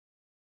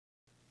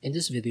In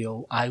this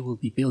video, I will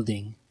be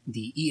building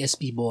the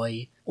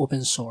ESPboy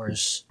open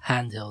source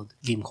handheld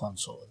game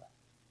console.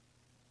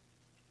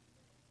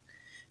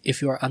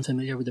 If you are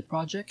unfamiliar with the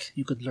project,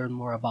 you could learn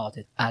more about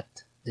it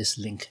at this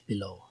link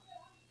below.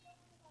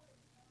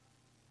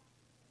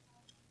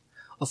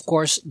 Of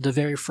course, the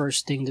very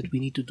first thing that we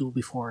need to do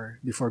before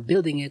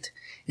building it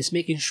is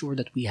making sure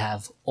that we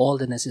have all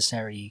the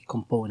necessary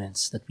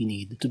components that we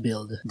need to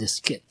build this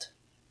kit.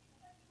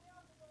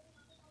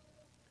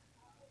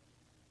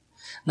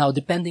 Now,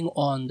 depending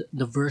on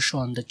the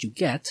version that you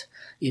get,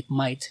 it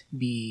might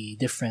be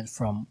different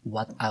from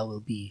what I will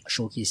be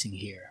showcasing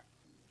here.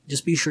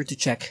 Just be sure to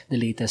check the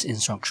latest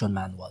instruction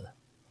manual.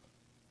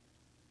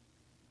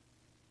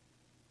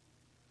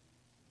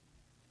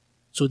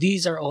 So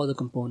these are all the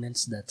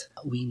components that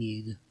we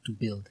need to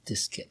build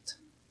this kit.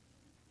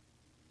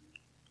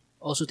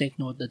 Also take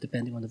note that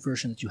depending on the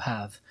version that you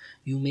have,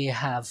 you may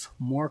have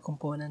more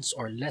components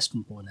or less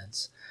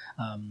components.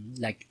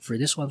 Like for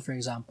this one, for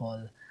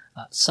example,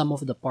 some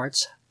of the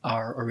parts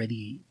are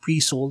already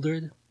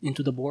pre-soldered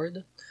into the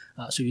board,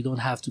 so you don't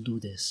have to do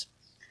this.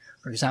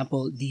 For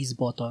example, these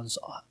buttons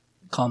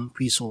come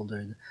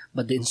pre-soldered,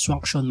 but the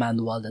instruction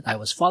manual that I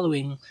was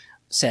following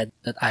said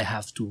that I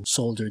have to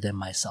solder them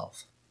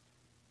myself.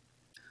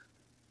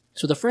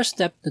 So the first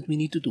step that we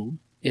need to do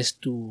is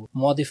to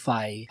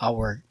modify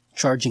our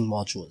charging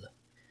module.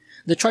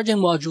 The charging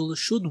module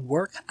should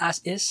work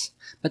as is,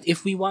 but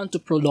if we want to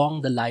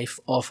prolong the life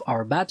of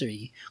our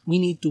battery, we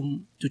need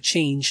to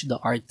change the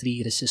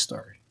R3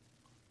 resistor.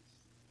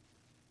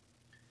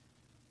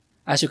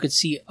 As you can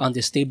see on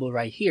this table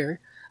right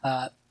here,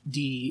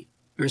 the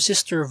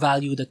resistor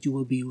value that you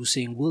will be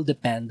using will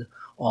depend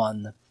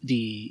on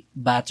the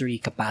battery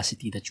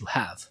capacity that you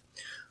have.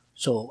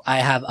 So I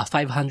have a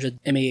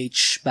 500 mAh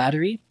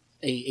battery.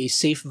 A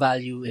safe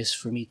value is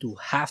for me to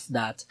half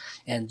that,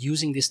 and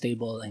using this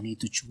table, I need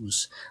to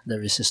choose the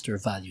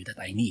resistor value that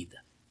I need.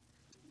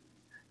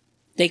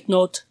 Take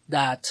note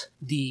that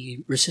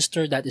the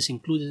resistor that is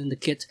included in the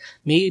kit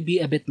may be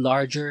a bit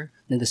larger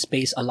than the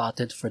space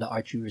allotted for the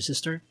R3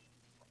 resistor.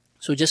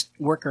 So just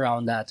work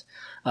around that.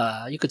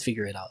 You could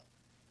figure it out.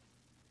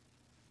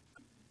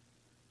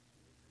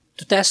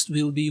 To test,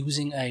 we will be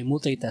using a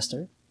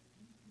multi-tester.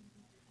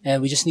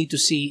 And we just need to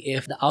see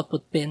if the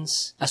output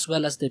pins, as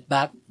well as the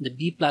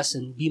B plus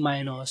and B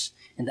minus,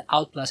 and the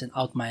out plus and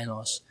out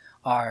minus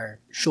are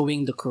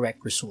showing the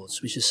correct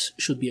results, which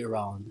should be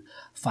around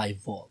 5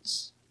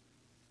 volts.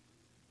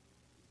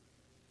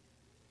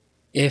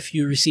 If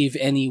you receive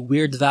any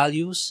weird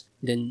values,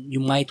 then you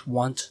might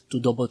want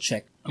to double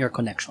check your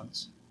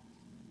connections.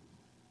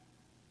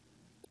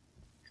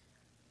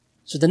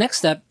 So the next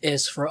step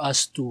is for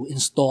us to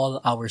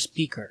install our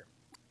speaker.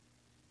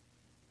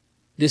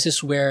 This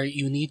is where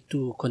you need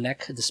to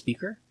connect the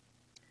speaker.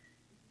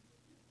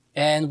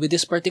 And with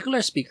this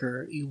particular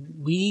speaker,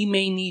 we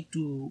may need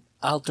to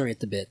alter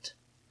it a bit.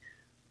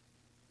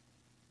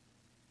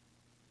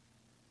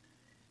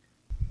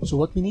 So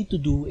what we need to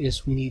do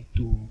is we need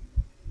to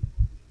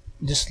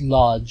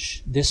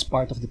dislodge this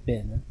part of the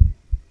pin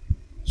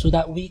so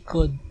that we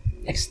could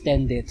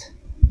extend it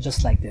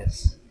just like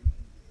this.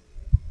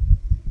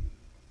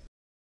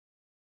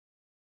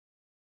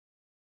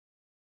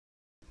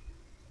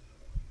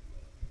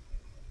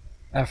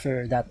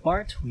 After that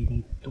part, we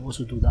need to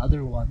also do the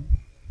other one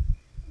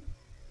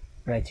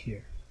right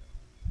here.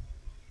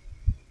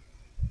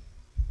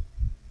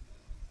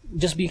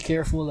 Just be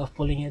careful of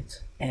pulling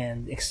it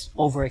and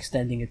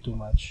overextending it too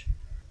much.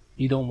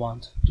 You don't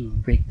want to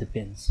break the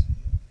pins.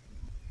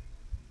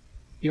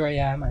 Here I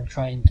am, I'm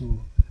trying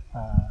to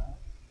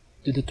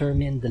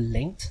determine the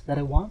length that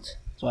I want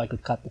so I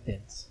could cut the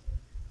pins.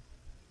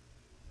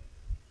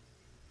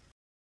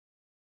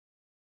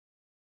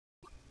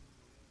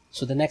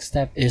 So the next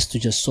step is to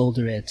just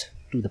solder it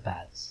to the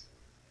pads.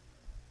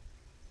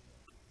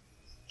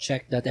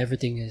 Check that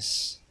everything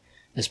is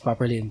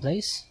properly in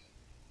place.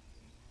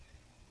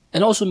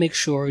 And also make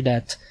sure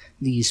that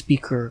the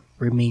speaker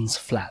remains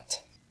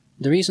flat.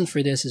 The reason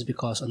for this is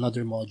because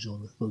another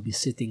module will be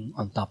sitting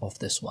on top of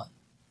this one.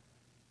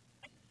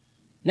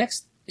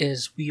 Next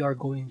is we are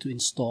going to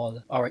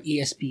install our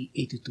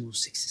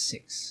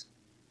ESP8266.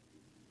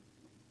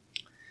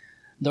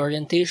 The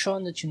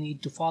orientation that you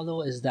need to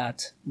follow is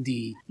that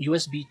the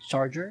USB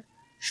charger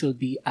should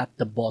be at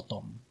the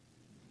bottom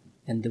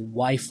and the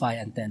Wi-Fi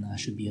antenna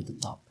should be at the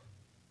top.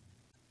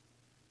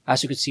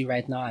 As you can see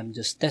right now, I'm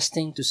just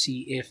testing to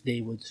see if they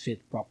would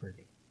fit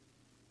properly.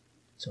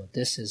 So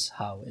this is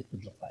how it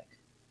would look like.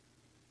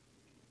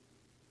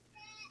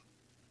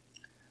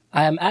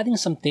 I am adding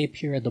some tape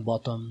here at the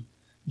bottom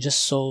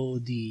just so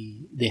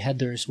the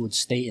headers would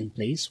stay in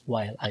place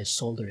while I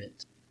solder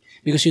it.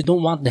 Because you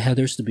don't want the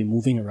headers to be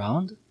moving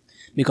around,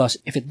 because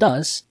if it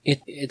does,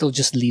 it'll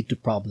just lead to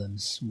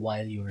problems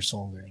while you're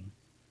soldering.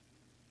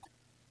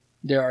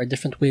 There are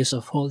different ways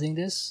of holding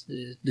this.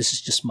 This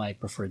is just my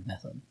preferred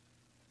method.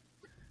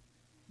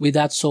 With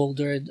that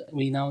soldered,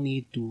 we now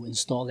need to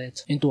install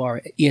it into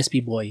our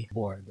ESPboy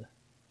board.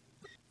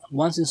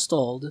 Once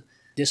installed,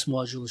 this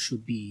module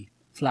should be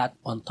flat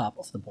on top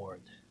of the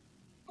board.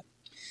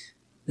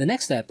 The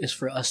next step is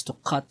for us to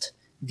cut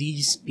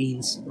these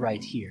pins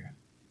right here.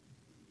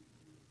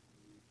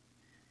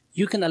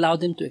 You can allow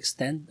them to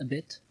extend a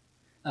bit,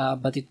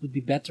 but it would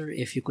be better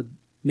if you could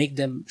make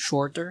them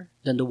shorter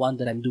than the one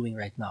that I'm doing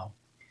right now.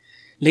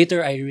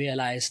 Later, I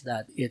realized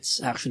that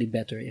it's actually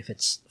better if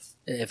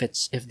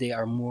they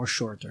are more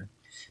shorter,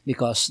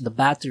 because the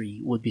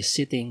battery would be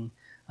sitting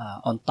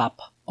on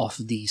top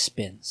of these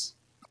pins.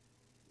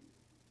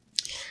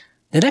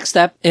 The next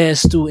step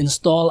is to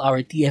install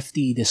our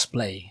TFT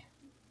display.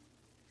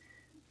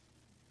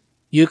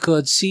 You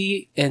could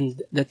see,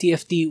 and the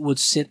TFT would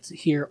sit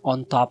here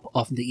on top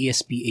of the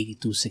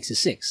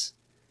ESP8266.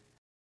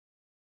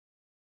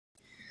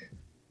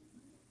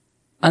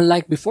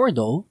 Unlike before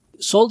though,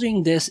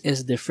 soldering this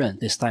is different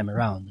this time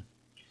around.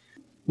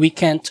 We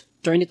can't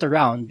turn it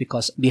around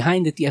because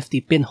behind the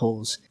TFT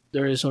pinholes,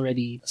 there is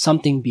already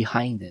something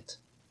behind it.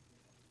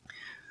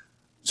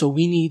 So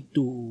we need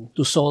to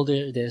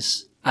solder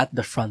this at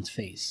the front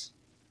face.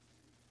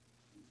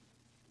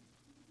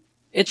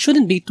 It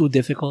shouldn't be too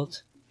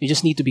difficult. You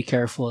just need to be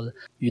careful.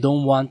 You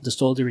don't want the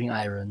soldering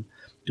iron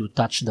to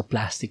touch the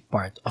plastic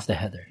part of the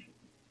header.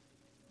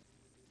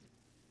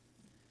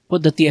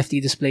 Put the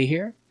TFT display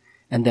here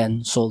and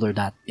then solder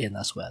that in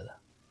as well.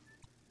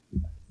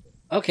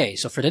 Okay,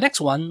 so for the next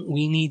one,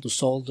 we need to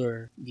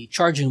solder the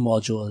charging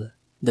module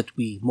that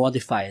we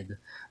modified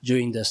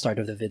during the start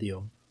of the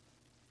video.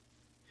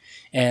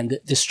 And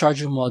this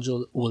charging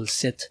module will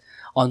sit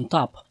on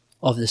top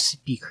of the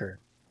speaker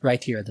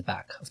right here at the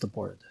back of the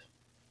board.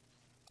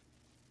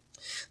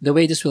 The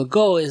way this will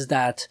go is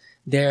that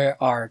there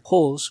are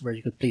holes where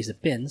you could place the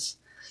pins,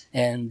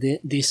 and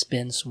these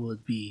pins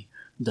would be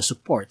the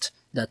support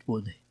that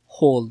would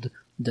hold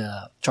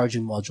the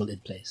charging module in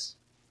place.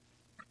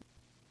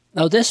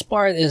 Now this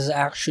part is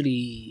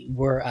actually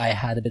where I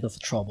had a bit of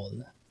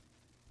trouble.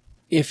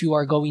 If you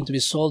are going to be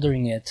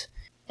soldering it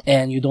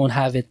and you don't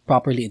have it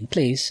properly in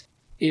place,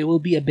 it will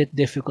be a bit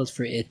difficult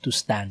for it to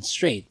stand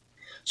straight.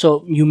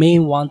 So you may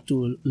want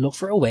to look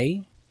for a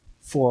way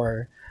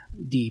for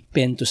the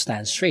pin to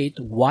stand straight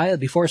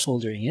before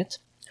soldering it,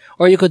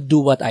 or you could do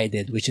what I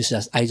did, which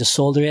is I just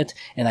solder it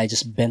and I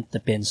just bent the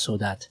pins so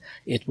that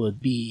it would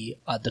be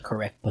at the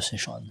correct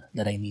position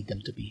that I need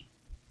them to be.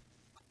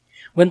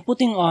 When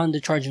putting on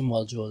the charging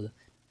module,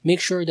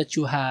 make sure that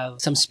you have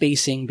some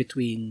spacing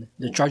between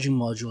the charging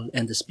module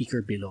and the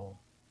speaker below.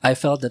 I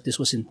felt that this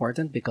was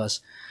important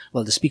because,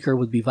 well, the speaker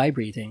would be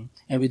vibrating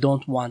and we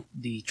don't want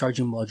the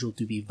charging module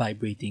to be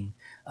vibrating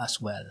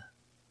as well.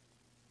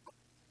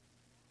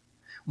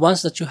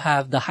 Once that you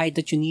have the height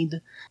that you need,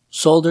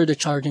 solder the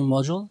charging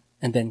module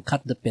and then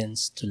cut the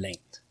pins to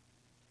length.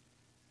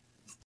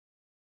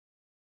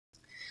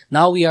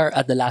 Now we are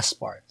at the last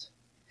part.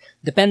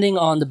 Depending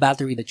on the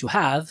battery that you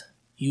have,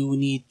 you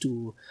need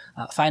to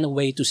find a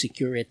way to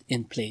secure it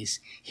in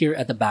place here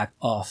at the back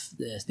of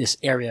this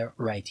area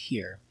right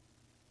here.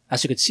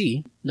 As you could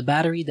see, the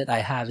battery that I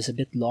have is a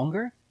bit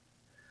longer,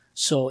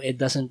 so it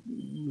doesn't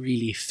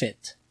really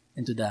fit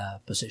into the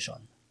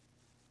position.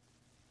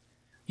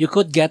 You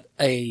could get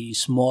a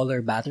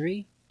smaller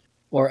battery,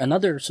 or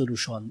another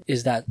solution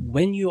is that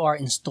when you are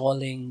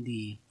installing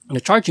the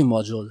charging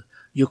module,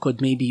 you could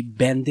maybe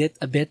bend it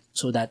a bit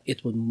so that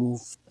it would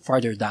move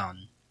farther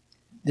down.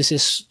 This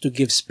is to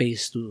give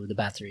space to the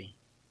battery.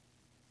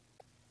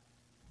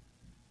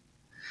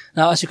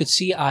 Now, as you could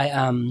see, I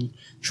am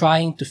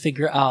trying to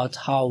figure out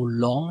how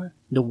long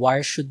the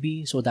wires should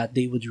be so that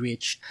they would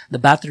reach the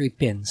battery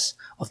pins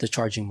of the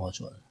charging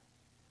module.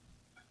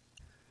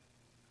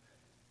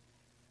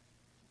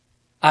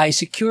 I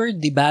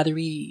secured the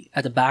battery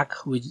at the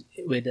back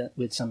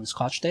with some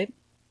Scotch tape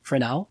for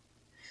now.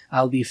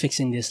 I'll be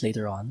fixing this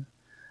later on.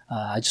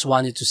 I just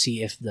wanted to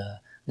see if the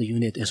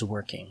unit is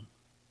working.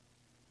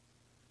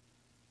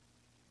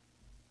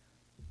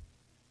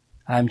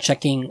 I'm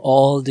checking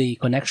all the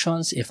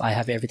connections if I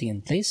have everything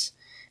in place,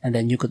 and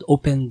then you could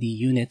open the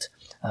unit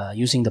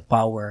using the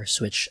power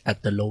switch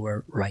at the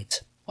lower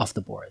right of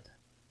the board.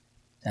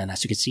 And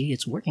as you can see,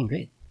 it's working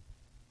great.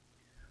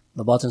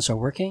 The buttons are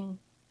working,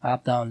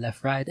 up, down,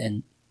 left, right,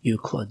 and you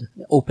could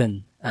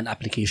open an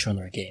application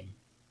or game.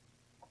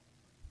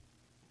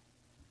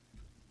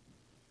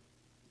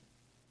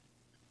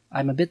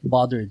 I'm a bit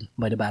bothered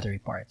by the battery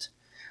part.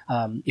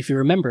 If you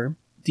remember,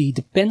 the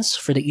pins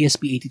for the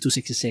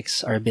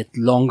ESP8266 are a bit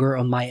longer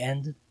on my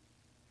end,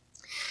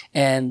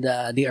 and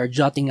they are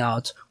jutting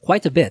out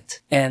quite a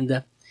bit.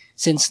 And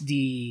since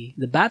the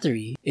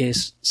battery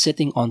is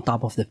sitting on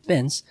top of the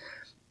pins,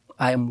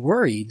 I am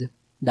worried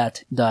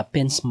that the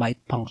pins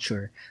might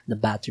puncture the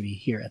battery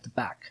here at the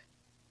back.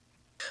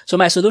 So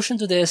my solution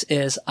to this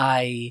is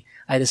I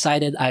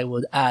decided I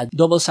would add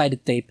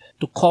double-sided tape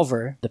to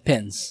cover the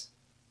pins.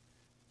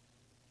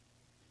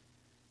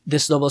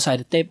 This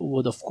double-sided tape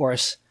would, of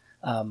course,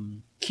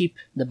 keep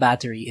the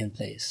battery in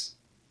place.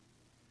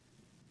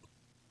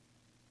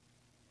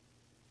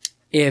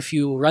 If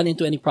you run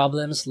into any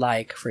problems,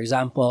 like, for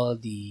example,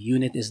 the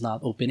unit is not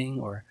opening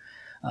or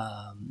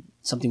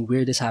something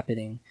weird is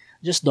happening,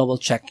 just double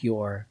check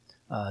your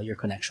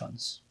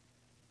connections.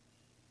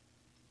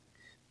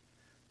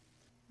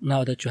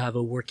 Now that you have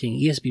a working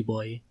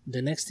ESPboy,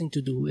 the next thing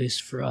to do is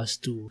for us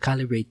to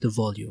calibrate the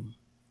volume.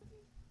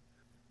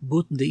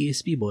 Boot the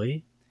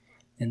ESPboy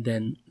and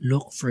then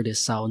look for the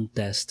sound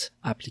test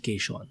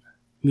application.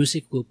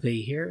 Music will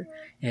play here,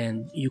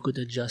 and you could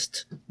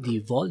adjust the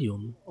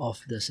volume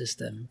of the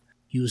system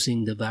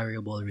using the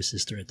variable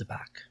resistor at the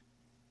back.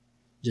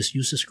 Just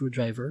use a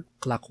screwdriver,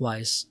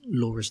 clockwise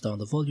lowers down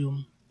the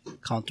volume,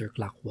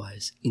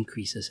 counterclockwise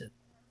increases it.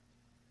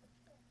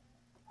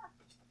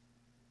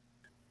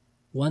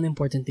 One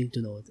important thing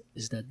to note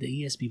is that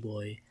the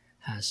ESPboy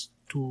has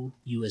two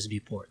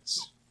USB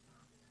ports.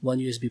 One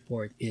USB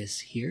port is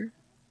here,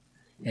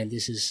 and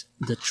this is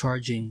the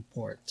charging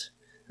port.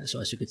 So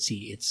as you could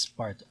see, it's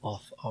part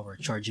of our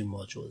charging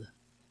module.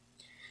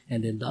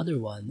 And then the other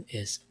one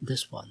is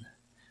this one,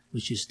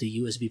 which is the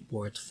USB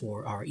port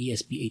for our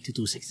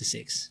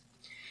ESP8266.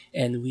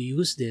 And we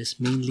use this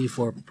mainly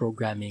for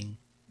programming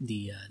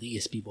the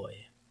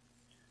ESPboy.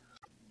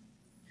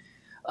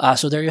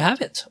 So there you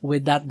have it.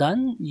 With that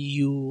done,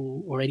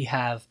 you already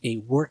have a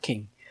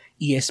working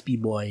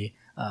ESPboy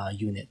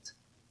unit.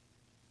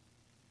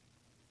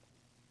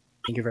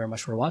 Thank you very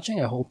much for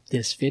watching. I hope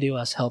this video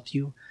has helped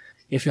you.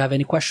 If you have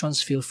any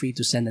questions, feel free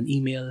to send an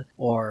email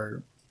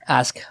or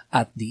ask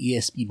at the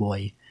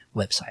ESPboy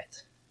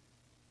website.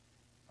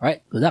 All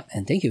right, good luck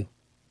and thank you.